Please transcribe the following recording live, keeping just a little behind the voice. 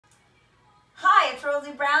it's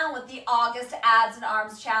Rosie Brown with the August Abs and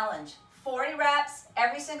Arms Challenge. 40 reps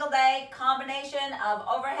every single day, combination of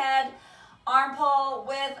overhead, arm pull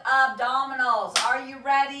with abdominals. Are you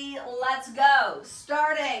ready? Let's go.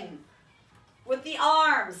 Starting with the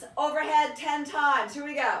arms, overhead 10 times. Here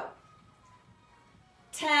we go.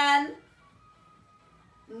 10,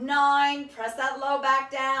 9, press that low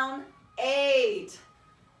back down. 8,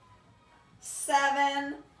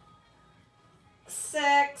 7,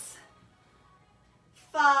 6,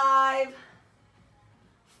 5,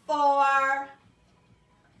 4,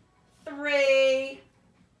 3,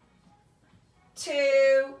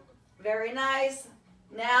 2, very nice.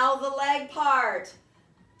 Now the leg part.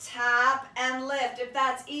 Tap and lift. If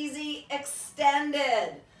that's easy,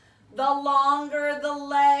 extended. The longer the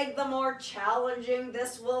leg, the more challenging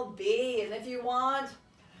this will be. And if you want,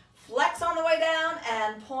 flex on the way down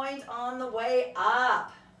and point on the way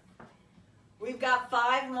up. We've got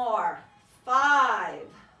 5 more. 5,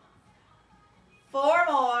 4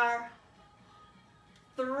 more,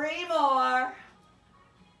 3 more,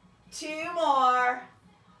 2 more.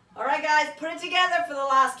 All right, guys, put it together for the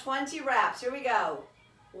last 20 reps. Here we go.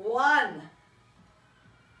 1,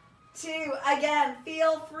 2, again,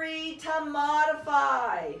 feel free to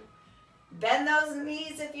modify. Bend those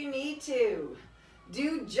knees if you need to.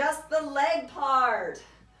 Do just the leg part.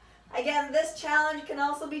 Again, this challenge can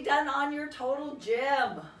also be done on your total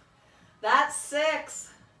gym. That's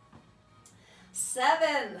 6,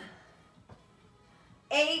 7,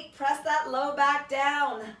 8, press that low back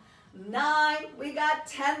down. 9, we got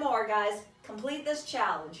 10 more, guys. Complete this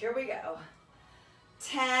challenge. Here we go.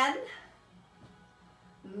 10,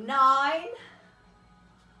 9,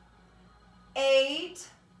 8,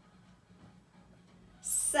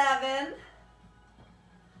 7,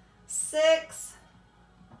 6,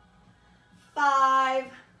 5,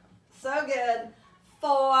 so good,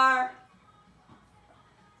 4,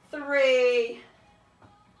 3,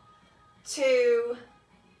 2,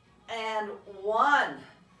 and 1.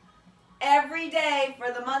 Every day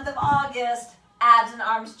for the month of August, Abs and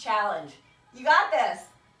Arms Challenge. You got this.